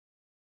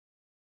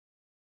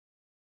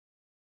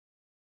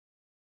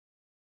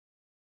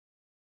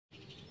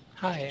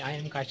Hi, I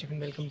am Kashif and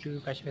welcome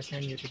to Kashif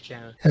Hasnain YouTube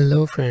channel.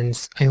 Hello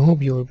friends, I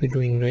hope you will be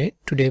doing great.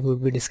 Today we will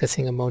be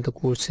discussing about the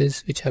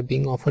courses which are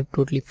being offered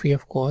totally free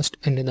of cost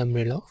under the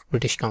umbrella of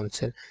British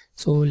Council.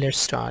 So let's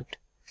start.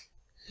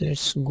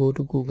 Let's go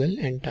to Google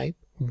and type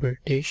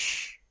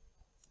British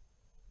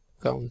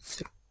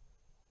Council.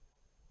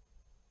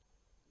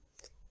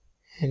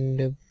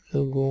 And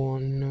we'll go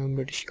on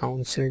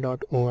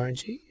britishcouncil.org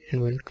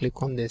and we'll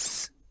click on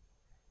this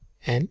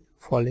and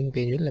following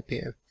page will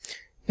appear.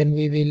 Then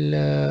we will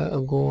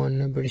go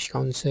on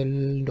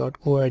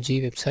britishcouncil.org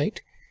website.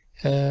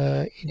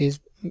 It is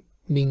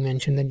being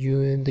mentioned that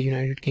the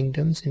United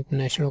Kingdom's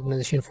International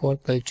Organization for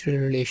Cultural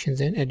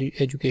Relations and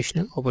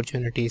Educational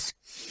Opportunities.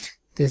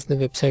 This is the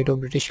website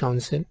of British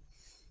Council,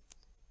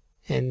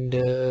 and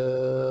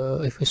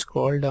if we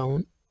scroll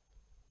down,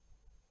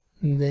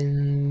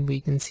 then we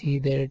can see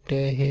that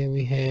here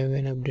we have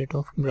an update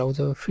of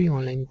browse our free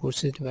online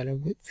courses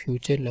developed with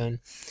Future Learn.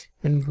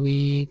 When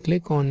we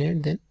click on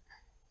it, then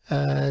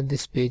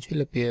this page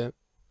will appear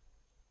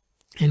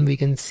and we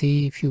can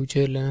see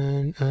Future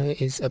Learn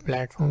is a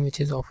platform which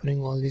is offering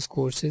all these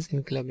courses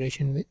in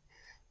collaboration with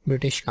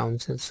British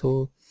Council.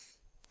 So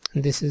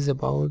this is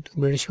about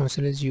British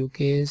Council is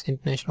UK's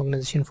International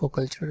Organization for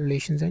Cultural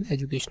Relations and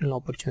Educational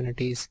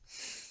Opportunities.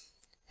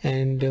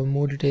 And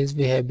more details,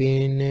 we have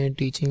been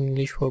teaching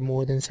English for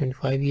more than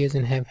 75 years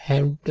and have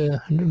helped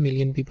 100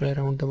 million people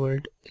around the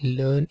world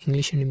learn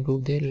English and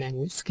improve their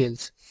language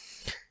skills.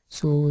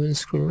 So we'll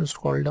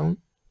scroll down.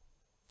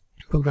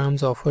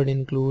 Programs offered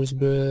includes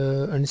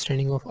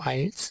understanding of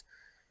IELTS.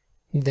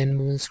 Then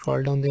we will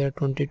scroll down. There are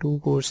 22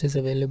 courses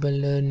available.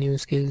 Learn new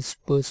skills,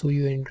 pursue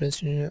your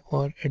interest in,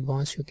 or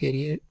advance your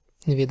career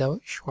with our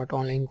short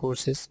online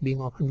courses being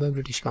offered by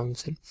British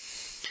Council.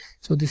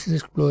 So this is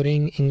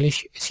exploring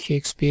English,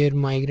 Shakespeare,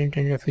 migrant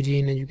and refugee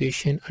in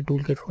education, a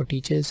toolkit for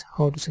teachers,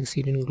 how to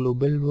succeed in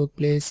global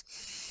workplace.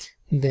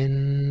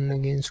 Then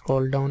again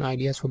scroll down,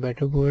 ideas for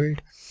better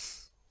world,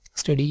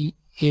 study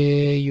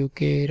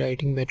UK,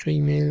 writing better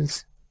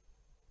emails.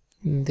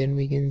 Then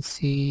we can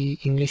see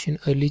English in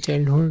early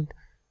childhood,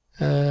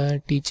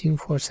 teaching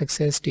for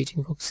success,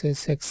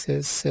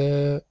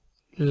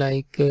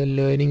 like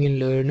learning and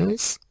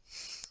learners,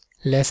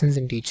 lessons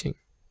in teaching,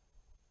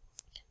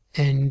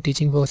 and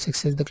teaching for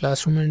success, the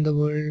classroom and the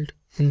world,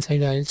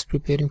 inside IELTS,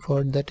 preparing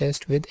for the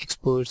test with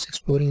experts,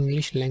 exploring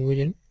English language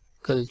and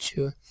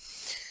culture,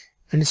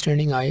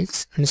 understanding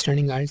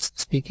IELTS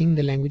speaking,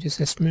 the language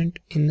assessment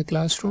in the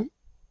classroom.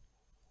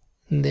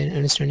 Then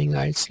understanding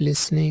IELTS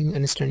listening,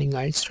 understanding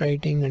IELTS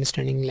writing,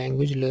 understanding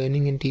language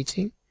learning and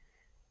teaching,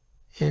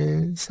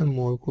 and some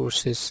more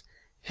courses.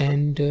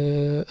 And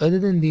other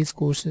than these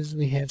courses,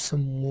 we have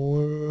some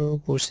more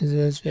courses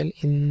as well.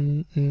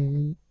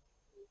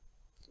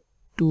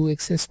 To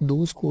access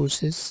those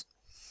courses,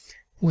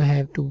 we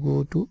have to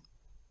go to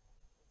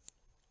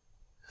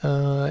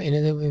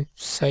another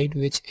website,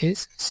 which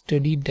is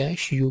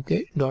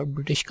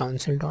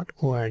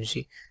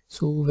study-uk.britishcouncil.org.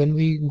 So when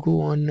we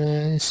go on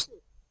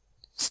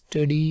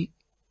Study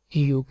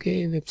UK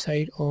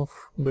website of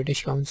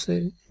British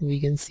Council, we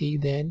can see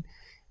that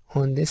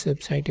on this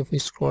website, if we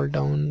scroll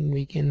down,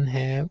 we can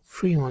have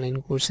free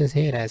online courses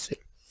here as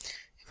well.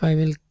 If I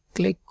will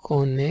click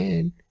on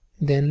it,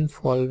 then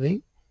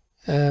following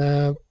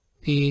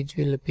page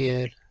will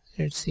appear.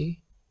 Let's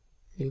see,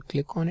 we'll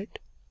click on it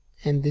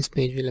and this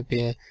page will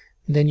appear.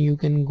 Then you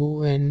can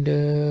go and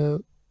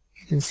you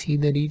can see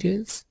the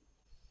details,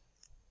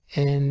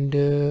 and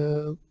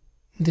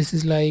this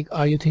is like,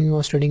 are you thinking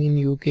of studying in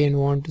UK and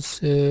want to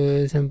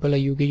sample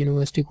a UK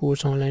university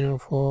course online or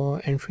for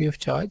and free of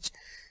charge?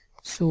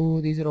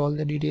 So these are all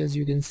the details.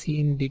 You can see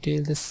in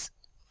detail this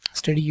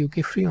Study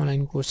UK free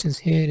online courses.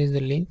 Here is the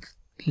link,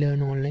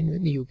 learn online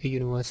with the UK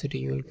university.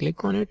 You will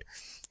click on it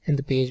and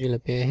the page will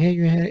appear. Here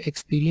you have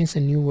experience a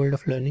new world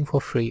of learning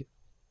for free.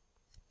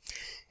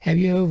 Have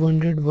you ever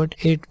wondered what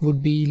it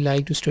would be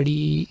like to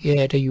study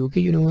at a UK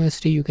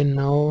university? You can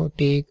now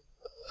take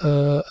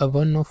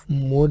one of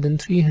more than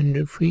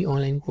 300 free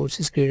online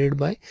courses created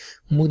by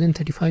more than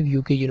 35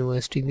 UK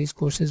universities. These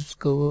courses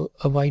cover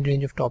a wide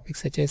range of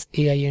topics such as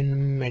AI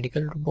and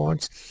medical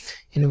robots,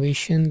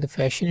 innovation, the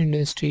fashion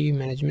industry,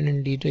 management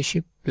and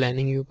leadership,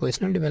 planning your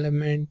personal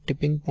development,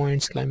 tipping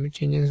points, climate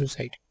change and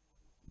society.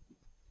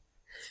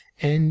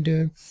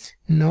 And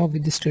now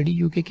with the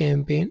Study UK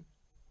campaign,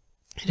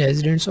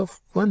 residents of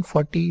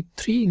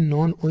 143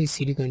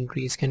 non-OECD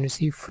countries can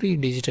receive free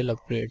digital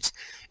upgrades.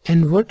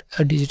 And what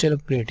a digital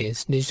upgrade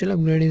is? Digital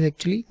upgrade is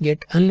actually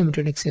get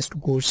unlimited access to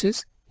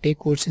courses, take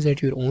courses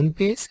at your own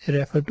pace,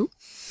 refer to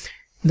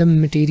the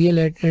material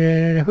at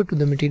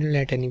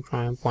any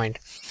point.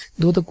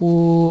 Though the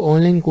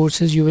online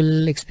courses, you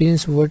will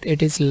experience what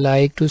it is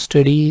like to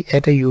study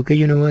at a UK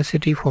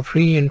university for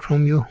free and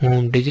from your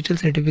home. Digital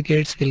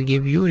certificates will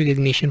give you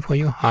recognition for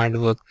your hard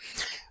work.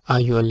 Are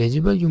you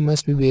eligible? You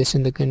must be based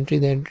in the country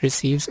that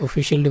receives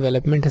official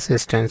development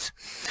assistance.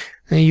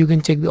 You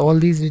can check all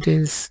these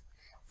details,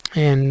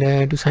 and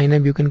to sign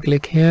up you can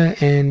click here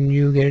and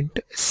you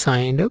get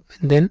signed up.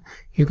 Then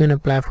you can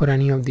apply for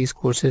any of these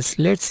courses.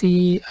 Let's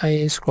see,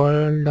 I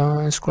scroll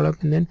down, scroll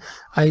up, and then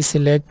I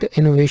select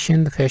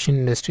innovation, the fashion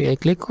industry. I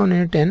click on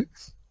it and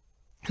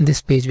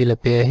this page will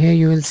appear. Here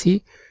you will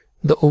see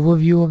the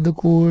overview of the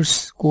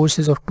course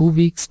is of 2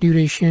 weeks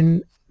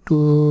duration,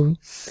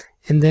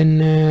 and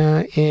then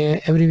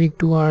every week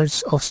 2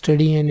 hours of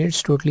study, and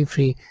it's totally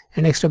free,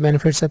 and extra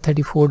benefits are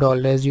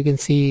 $34. You can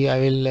see I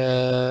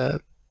will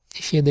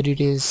share the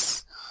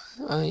details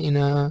in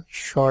a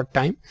short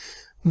time.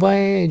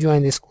 Why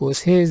join this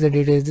course? Here is the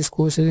details. This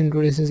course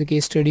introduces a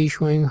case study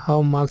showing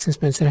how Marks and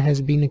Spencer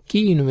has been a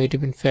key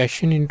innovative in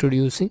fashion,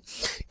 introducing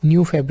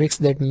new fabrics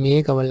that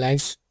make our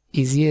lives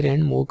easier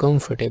and more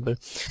comfortable.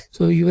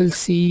 So you will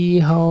see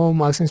how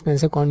Marks and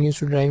Spencer continues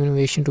to drive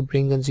innovation to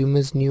bring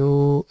consumers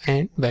new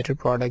and better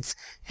products,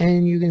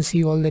 and you can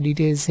see all the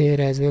details here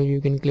as well. You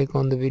can click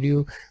on the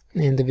video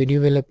and the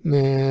video will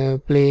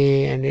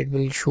play, and it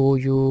will show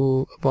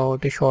you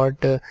about a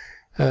short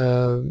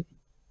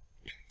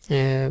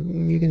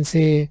you can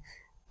say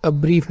a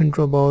brief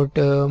intro about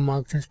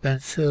Marks and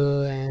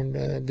Spencer and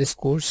this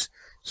course,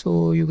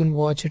 so you can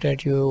watch it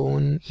at your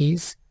own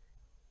ease.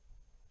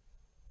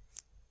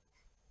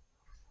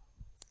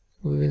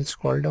 We will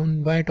scroll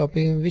down by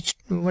topic,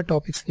 what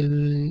topics will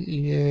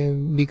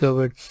be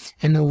covered.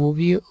 An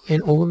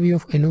overview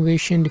of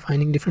innovation,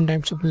 defining different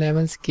types of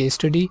levels, case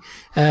study,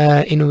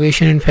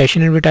 innovation in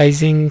fashion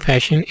advertising,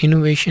 fashion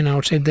innovation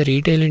outside the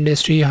retail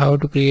industry, how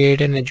to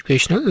create an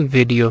educational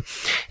video.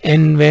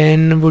 And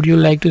when would you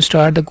like to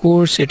start the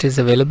course? It is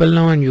available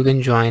now and you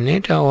can join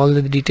it. All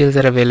the details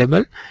are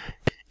available.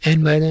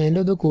 And by the end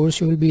of the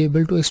course you will be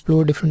able to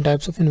explore different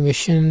types of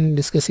innovation,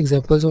 discuss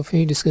examples of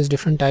it, discuss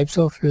different types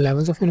of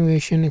levels of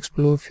innovation,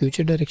 explore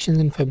future directions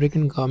in fabric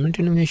and garment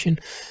innovation,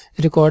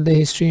 record the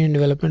history and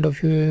development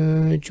of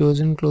your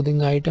chosen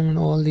clothing item, and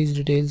all these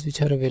details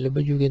which are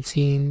available you can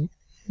see in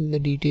the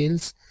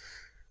details.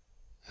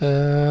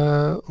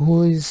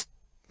 Who is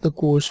the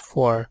course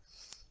for?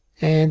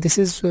 And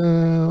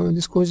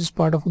this course is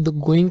part of the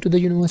Going to the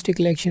University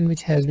collection,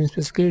 which has been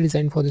specifically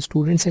designed for the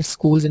students at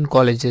schools and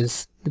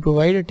colleges. They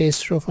provide a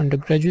taster of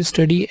undergraduate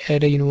study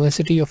at a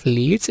University of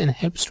Leeds and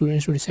help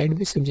students to decide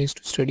which subjects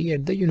to study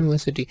at the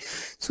university.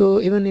 So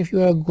even if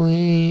you are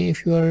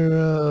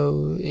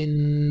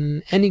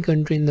in any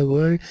country in the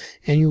world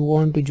and you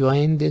want to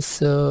join this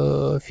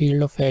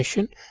field of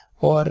fashion,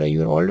 or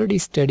you are already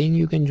studying,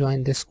 you can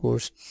join this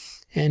course.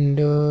 And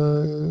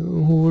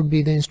who would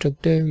be the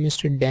instructor?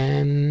 Mr.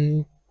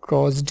 Dan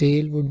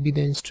Crossdale would be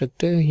the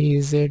instructor. He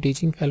is a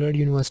teaching fellow at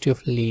University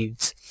of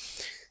Leeds.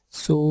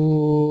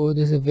 So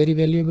this is a very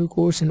valuable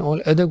course, and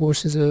all other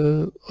courses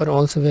are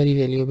also very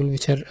valuable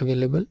which are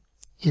available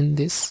in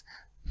this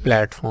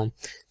platform.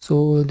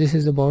 So this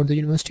is about the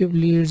University of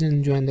Leeds,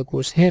 and join the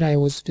course. Here I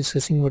was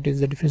discussing what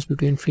is the difference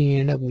between free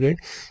and upgrade.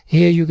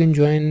 Here you can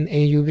join,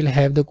 you will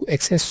have the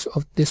access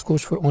of this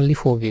course for only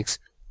 4 weeks.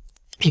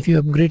 If you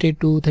upgrade it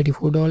to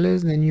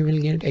 $34, then you will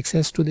get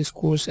access to this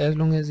course as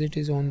long as it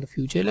is on the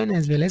future learn,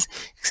 as well as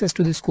access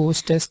to this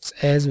course tests,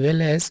 as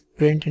well as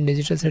print and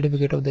digital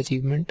certificate of the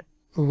achievement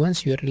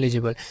once you are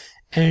eligible.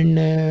 And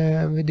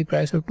with the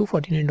price of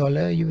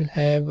 $249, you will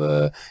have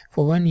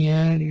for 1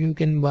 year you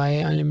can buy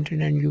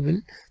unlimited, and you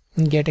will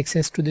get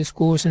access to this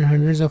course and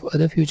hundreds of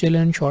other future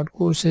learn short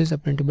courses, a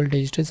printable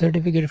digital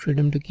certificate,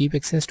 freedom to keep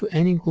access to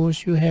any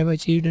course you have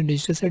achieved, a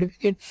digital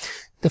certificate,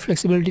 the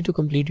flexibility to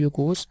complete your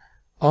course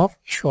of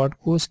short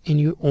course in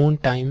your own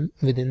time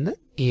within the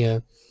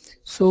year.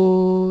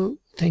 So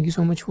thank you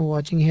so much for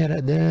watching. Here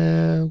are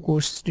the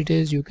course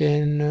details. You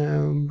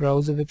can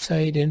browse the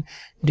website and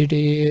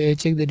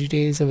check the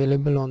details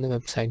available on the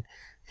website.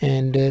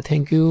 And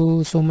thank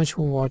you so much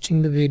for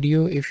watching the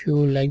video. If you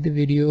like the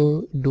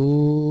video,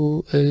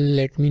 do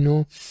let me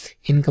know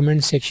in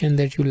comment section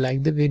that you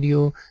like the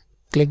video.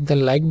 Click the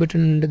like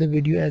button under the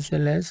video, as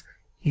well as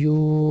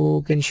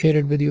you can share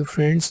it with your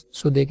friends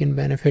so they can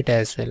benefit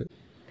as well.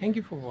 Thank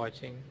you for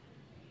watching,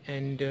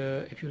 and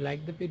if you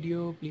like the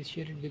video, please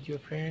share it with your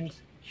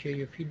friends, share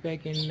your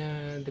feedback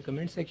in the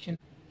comment section,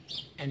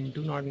 and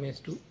do not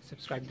miss to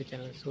subscribe the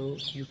channel so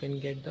you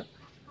can get the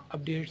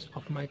updates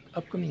of my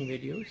upcoming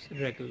videos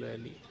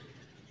regularly.